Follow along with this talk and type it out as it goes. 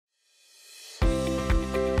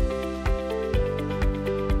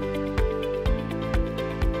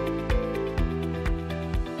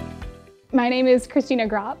My name is Christina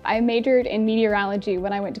Gropp. I majored in meteorology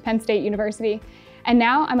when I went to Penn State University, and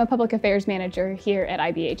now I'm a public affairs manager here at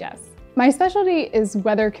IBHS. My specialty is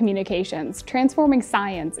weather communications, transforming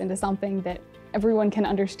science into something that everyone can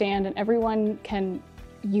understand and everyone can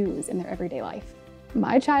use in their everyday life.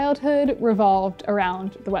 My childhood revolved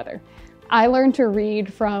around the weather. I learned to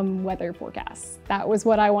read from weather forecasts. That was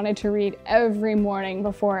what I wanted to read every morning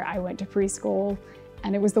before I went to preschool,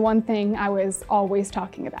 and it was the one thing I was always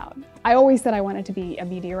talking about. I always said I wanted to be a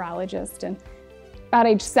meteorologist, and about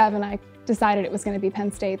age 7, I decided it was going to be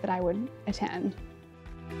Penn State that I would attend.